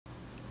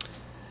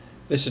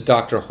This is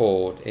Dr.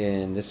 Holt.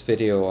 In this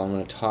video I'm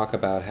going to talk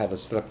about how to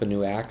set up a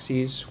new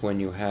axis when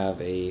you have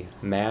a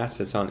mass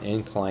that's on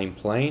inclined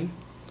plane.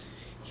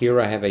 Here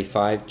I have a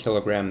 5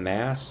 kilogram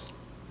mass.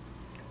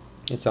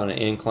 It's on an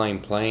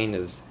inclined plane,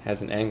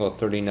 has an angle of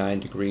 39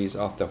 degrees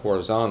off the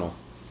horizontal.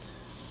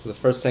 So the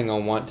first thing I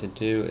want to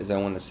do is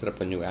I want to set up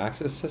a new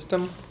axis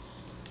system.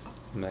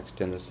 I'm going to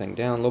extend this thing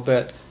down a little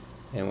bit,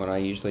 and what I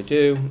usually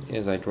do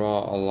is I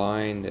draw a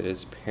line that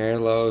is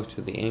parallel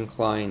to the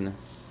incline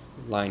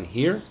line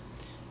here.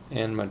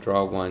 And I'm going to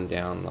draw one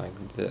down like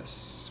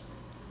this.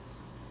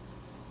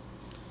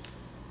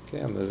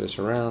 Okay, I'll move this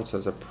around so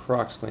it's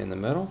approximately in the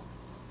middle.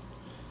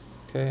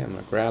 Okay, I'm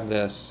going to grab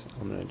this,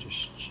 I'm going to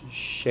just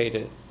shade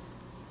it,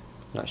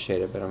 not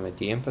shade it, but I'm going to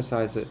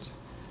de-emphasize it.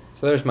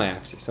 So there's my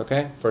axis,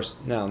 okay?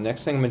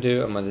 Next thing I'm going to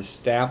do, I'm going to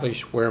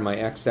establish where my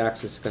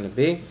x-axis is going to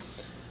be.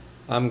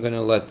 I'm going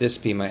to let this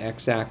be my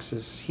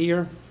x-axis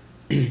here.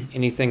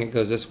 Anything that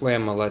goes this way,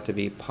 I'm going to let to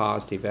be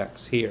positive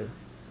x here.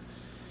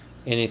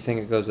 Anything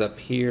that goes up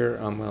here,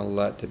 I'm going to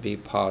let to be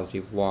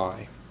positive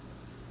y.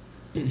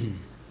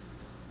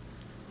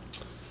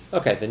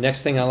 Okay, the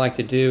next thing I like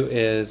to do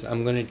is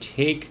I'm going to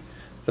take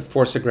the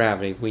force of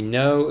gravity. We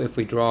know if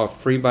we draw a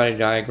free body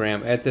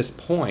diagram at this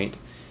point,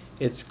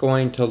 it's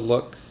going to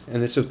look,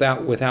 and this is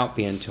without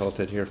being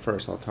tilted here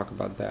first, I'll talk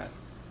about that.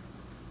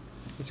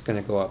 It's going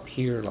to go up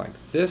here like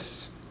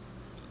this.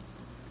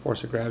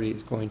 Force of gravity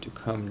is going to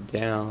come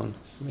down.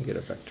 Let me get a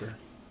vector.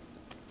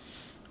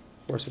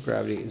 Force of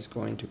gravity is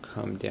going to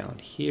come down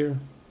here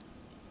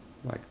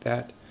like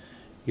that.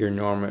 Your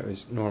normal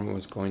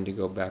is going to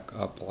go back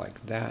up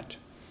like that.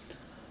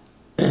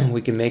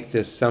 We can make the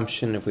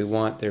assumption if we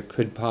want there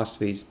could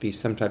possibly be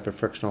some type of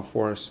frictional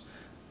force.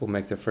 We'll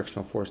make the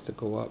frictional force to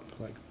go up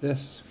like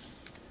this.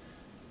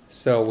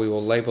 So we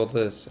will label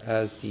this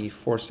as the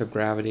force of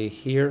gravity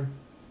here.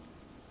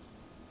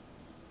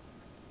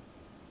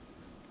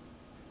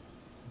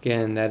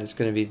 Again, that is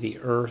going to be the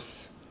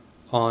Earth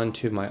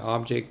onto my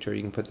object, or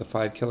you can put the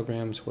 5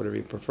 kilograms, whatever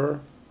you prefer.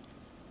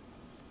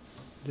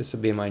 This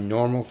would be my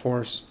normal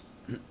force.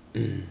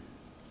 And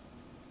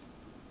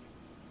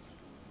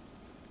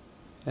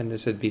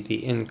this would be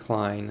the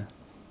incline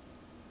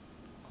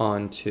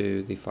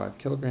onto the 5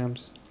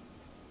 kilograms.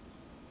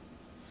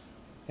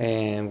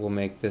 And we'll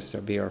make this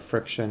be our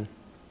friction.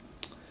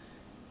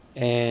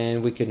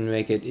 And we can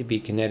make it be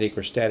kinetic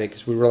or static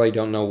because we really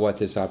don't know what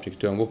this object's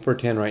doing. We'll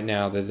pretend right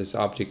now that this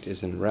object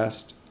is in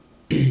rest.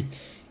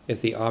 If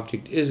the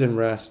object is in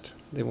rest,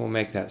 then we'll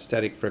make that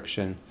static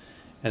friction.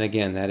 And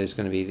again, that is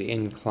going to be the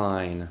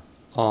incline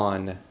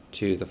on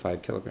to the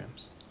 5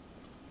 kilograms.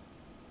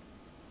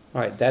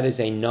 Alright, that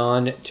is a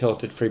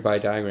non-tilted free body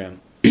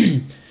diagram.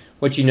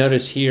 What you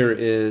notice here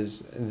is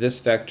this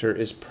vector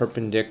is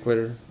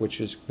perpendicular, which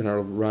is going to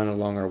run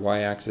along our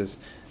y-axis.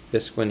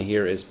 This one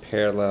here is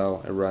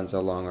parallel, it runs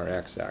along our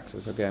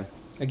x-axis, okay?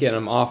 Again,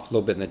 I'm off a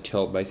little bit in the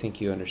tilt, but I think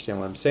you understand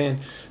what I'm saying.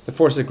 The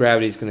force of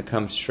gravity is going to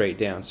come straight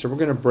down. So we're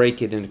going to break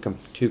it into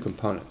two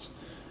components.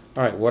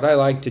 Alright, what I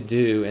like to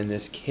do in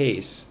this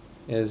case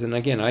is, and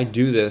again, I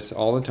do this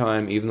all the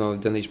time, even though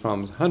I've done these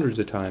problems hundreds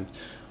of times,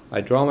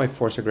 I draw my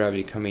force of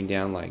gravity coming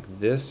down like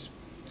this.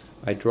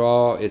 I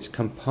draw its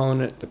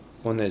component, the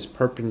one that is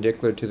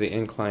perpendicular to the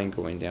incline,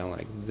 going down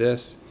like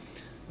this.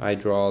 I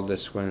draw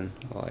this one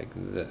like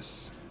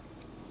this.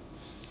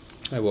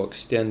 I will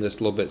extend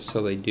this a little bit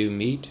so they do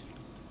meet.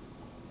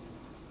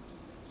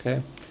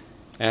 Okay,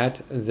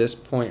 at this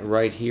point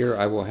right here,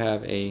 I will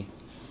have a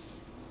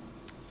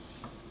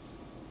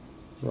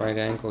right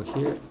angle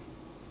here.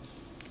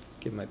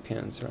 Get my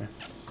pens right.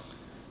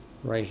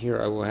 Right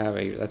here, I will have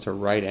that's a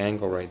right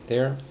angle right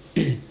there.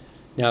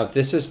 Now, if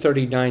this is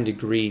 39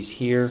 degrees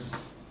here,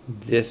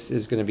 this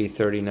is going to be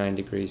 39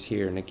 degrees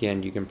here. And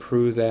again, you can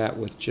prove that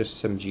with just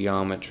some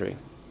geometry.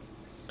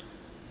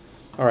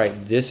 All right,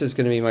 this is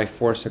going to be my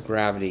force of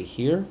gravity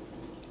here.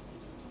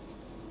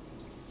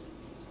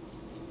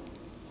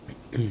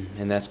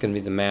 And that's going to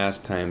be the mass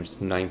times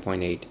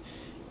 9.8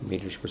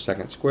 meters per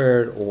second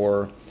squared,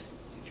 or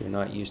if you're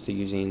not used to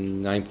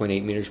using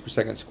 9.8 meters per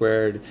second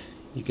squared,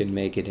 you can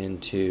make it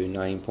into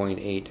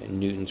 9.8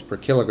 newtons per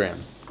kilogram.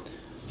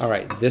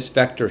 Alright, this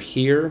vector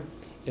here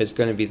is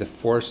going to be the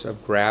force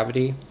of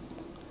gravity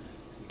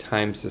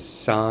times the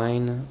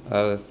sine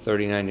of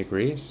 39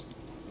 degrees.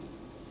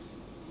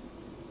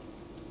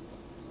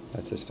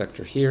 That's this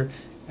vector here.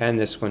 And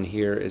this one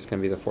here is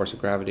going to be the force of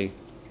gravity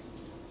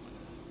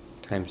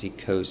times the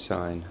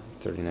cosine of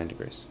 39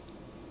 degrees.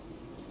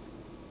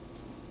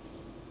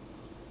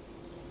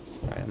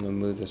 Alright, I'm going to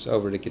move this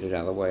over to get it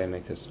out of the way and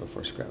make this the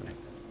force of gravity.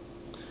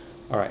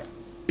 Alright,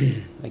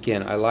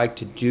 again, I like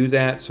to do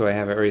that so I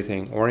have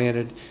everything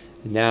oriented.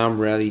 Now I'm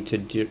ready to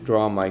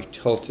draw my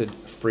tilted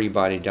free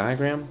body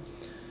diagram.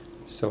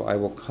 So I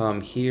will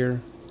come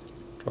here,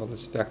 draw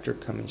this vector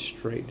coming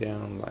straight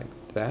down like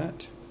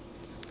that.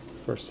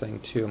 First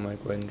thing too, I'm going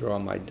to go ahead and draw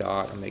my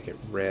dot and make it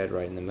red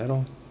right in the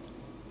middle.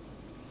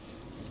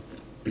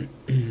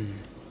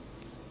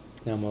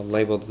 Now I'm going to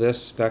label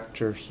this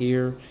vector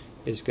here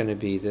is going to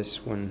be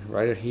this one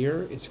right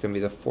here. It's going to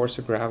be the force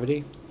of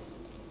gravity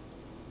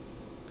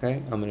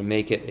Okay, I'm going to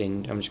make it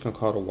I'm just going to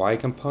call it a y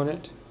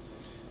component.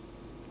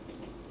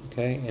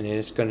 Okay, and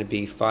it's going to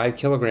be 5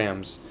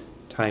 kilograms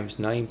times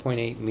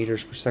 9.8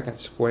 meters per second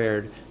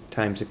squared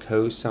times the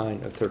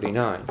cosine of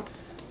 39.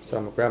 So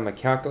I'm going to grab my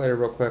calculator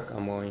real quick.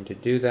 I'm going to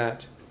do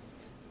that.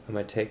 I'm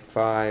going to take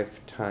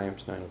 5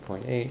 times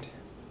 9.8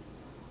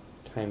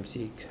 times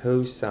the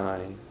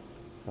cosine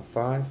of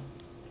 5.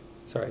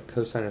 Sorry,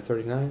 cosine of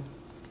 39.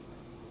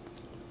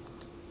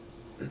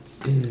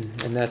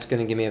 And that's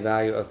going to give me a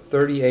value of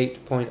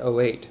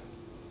 38.08.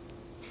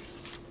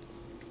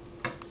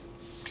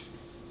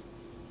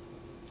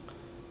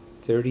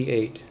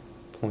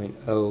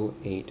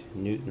 38.08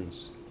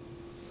 newtons.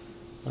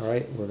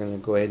 Alright, we're going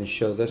to go ahead and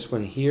show this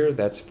one here.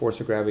 That's force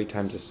of gravity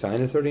times the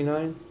sine of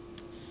 39.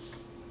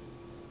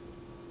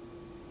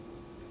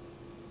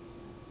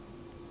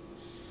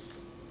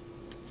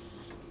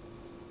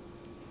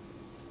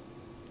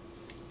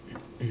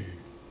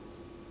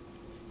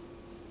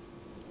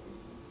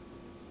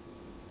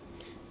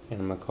 And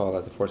I'm going to call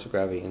that the force of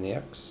gravity in the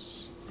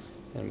x.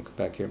 And I'm going to come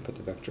back here and put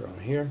the vector on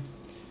here.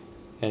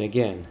 And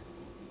again,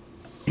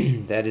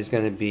 that is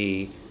going to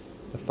be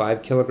the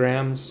 5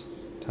 kilograms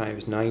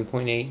times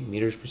 9.8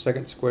 meters per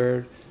second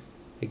squared.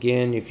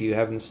 Again, if you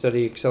haven't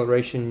studied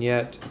acceleration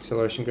yet,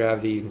 acceleration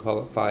gravity, you can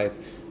call it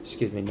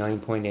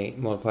 9.8,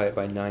 multiply it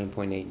by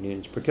 9.8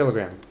 newtons per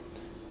kilogram.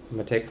 I'm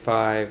going to take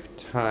 5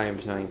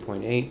 times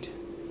 9.8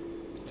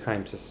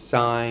 times the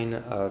sine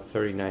of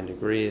 39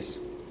 degrees.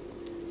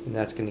 And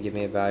that's going to give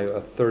me a value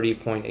of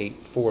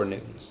 30.84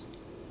 newtons.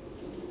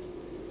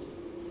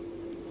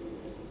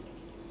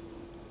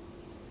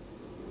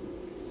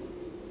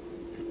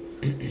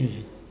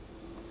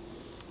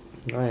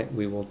 Alright,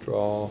 we will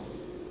draw,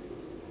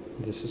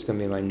 this is going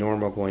to be my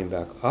normal going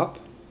back up.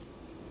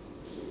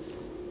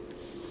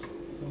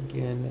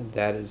 Again,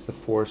 that is the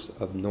force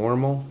of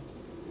normal.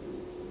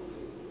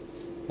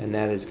 And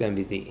that is going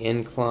to be the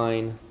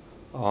incline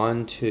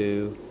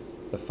onto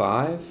the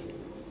 5.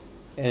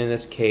 And in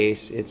this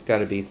case, it's got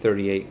to be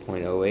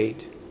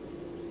 38.08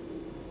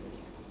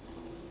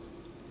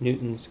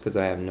 newtons because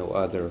I have no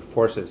other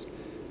forces.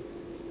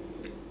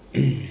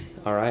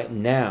 Alright,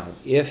 now,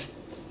 if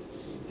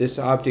this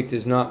object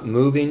is not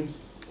moving,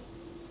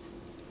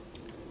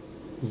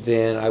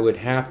 then I would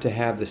have to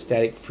have the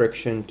static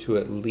friction to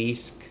at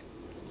least,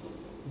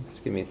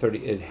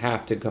 it'd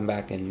have to come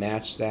back and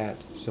match that.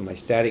 So my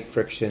static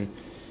friction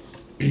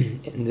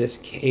in this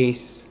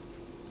case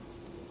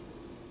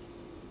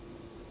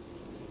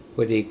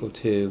would equal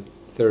to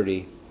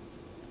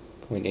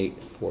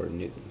 30.84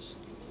 newtons.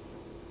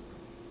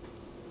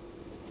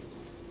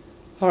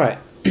 Alright,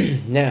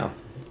 now,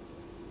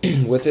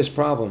 with this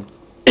problem,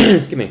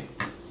 excuse me,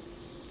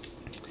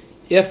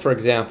 if, for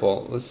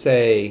example, let's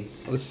say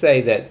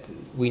that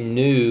we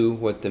knew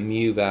what the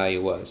mu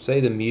value was. Say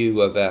the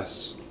mu of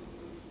S,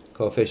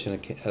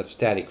 coefficient of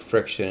static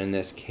friction in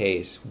this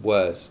case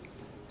was,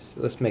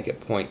 let's make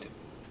it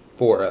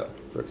 0.40,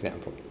 for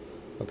example.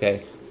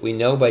 Okay, we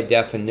know by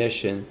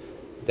definition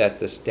that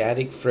the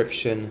static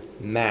friction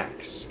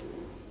max,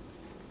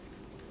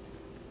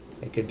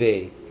 it could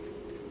be,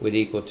 would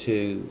equal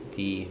to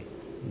the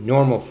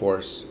normal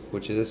force,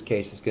 which in this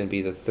case is going to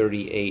be the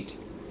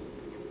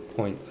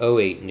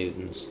 38.08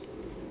 newtons.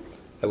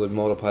 I would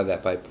multiply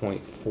that by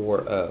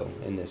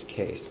 0.40 in this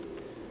case.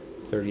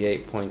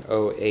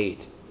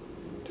 38.08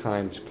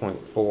 times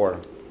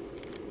 0.4.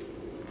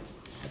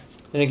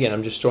 And again,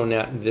 I'm just throwing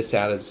this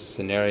out as a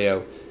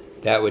scenario.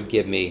 That would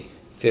give me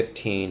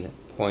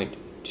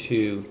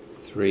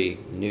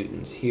 15.23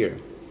 newtons here.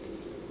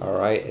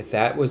 Alright, if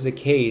that was the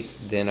case,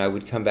 then I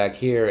would come back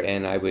here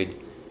and I would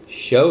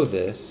show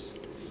this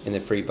in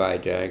the free body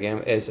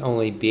diagram as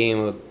only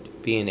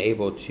being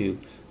able to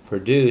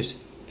produce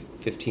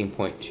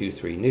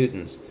 15.23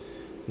 newtons.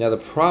 Now the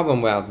problem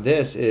about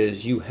this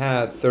is you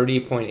have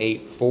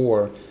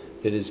 30.84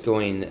 that is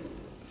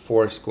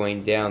force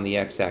going down the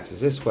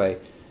x-axis this way.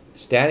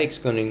 Statics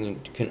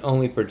can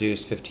only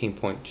produce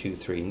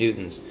 15.23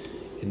 newtons.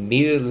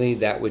 Immediately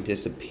that would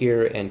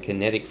disappear and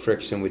kinetic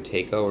friction would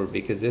take over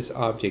because this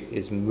object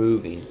is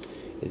moving.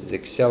 It is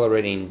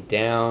accelerating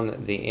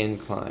down the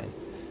incline.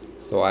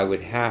 So I would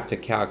have to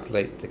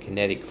calculate the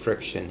kinetic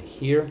friction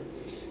here.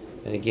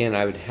 And again,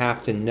 I would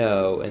have to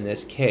know in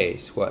this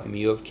case what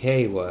mu of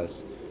k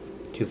was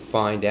to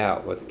find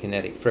out what the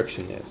kinetic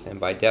friction is. And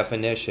by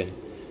definition,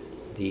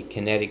 the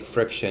kinetic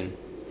friction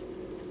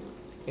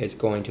is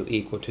going to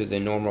equal to the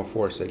normal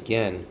force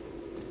again.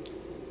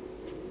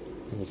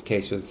 In this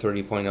case with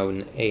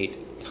 30.08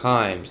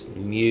 times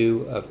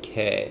mu of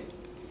k.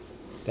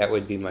 That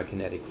would be my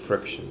kinetic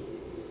friction.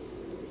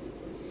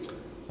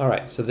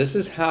 Alright, so this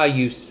is how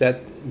you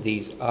set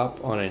these up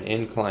on an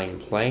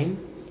inclined plane.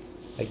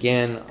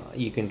 Again,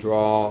 you can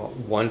draw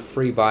one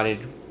free body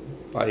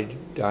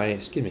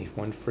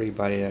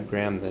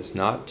diagram that's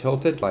not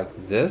tilted like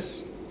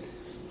this.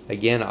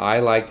 Again, I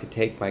like to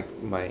take my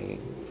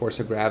force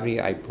of gravity,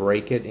 I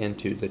break it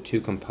into the two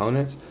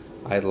components.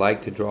 I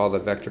like to draw the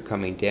vector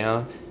coming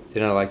down,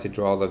 then I like to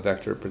draw the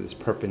vector that's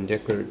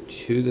perpendicular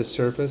to the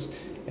surface,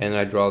 and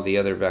I draw the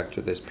other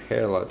vector that's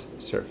parallel to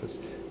the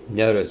surface.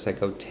 Notice I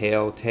go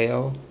tail,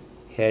 tail,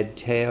 head,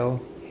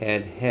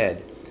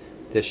 head.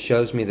 This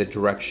shows me the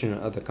direction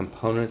of the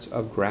components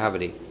of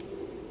gravity.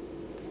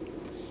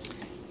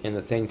 And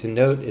the thing to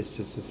note is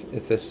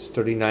if this is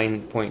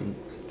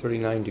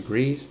 39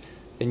 degrees,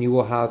 then you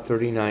will have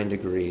 39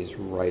 degrees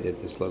right at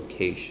this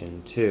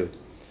location too.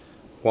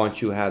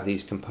 Once you have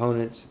these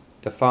components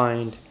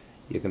defined,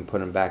 you can put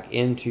them back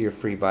into your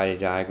free body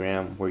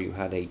diagram where you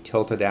had a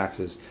tilted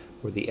axis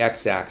where the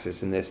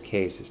x-axis in this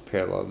case is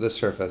parallel to the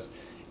surface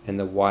and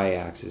the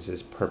y-axis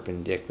is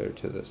perpendicular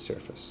to the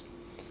surface.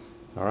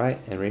 Alright,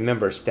 and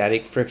remember,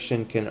 static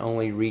friction can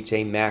only reach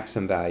a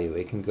maximum value.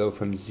 It can go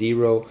from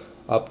 0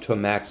 up to a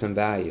maximum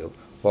value,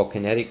 while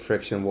kinetic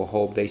friction will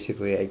hold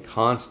basically a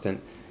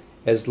constant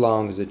as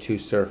long as the two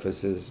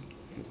surfaces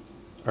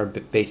are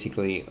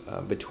basically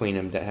between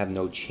them that have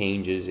no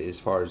changes as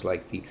far as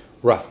like the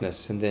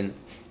roughness, and then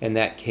in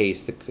that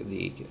case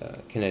the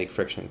kinetic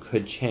friction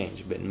could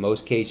change. But in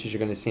most cases you're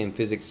going to see in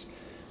physics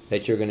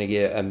that you're going to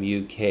get a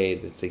mu k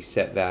that's a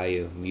set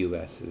value, mu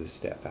s is a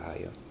set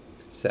value.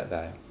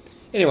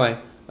 Anyway,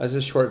 as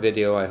a short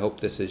video, I hope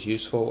this is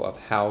useful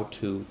of how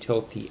to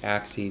tilt the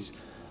axes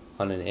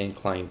on an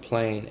inclined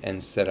plane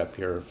and set up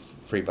your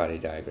free body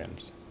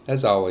diagrams.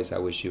 As always, I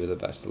wish you the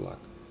best of luck.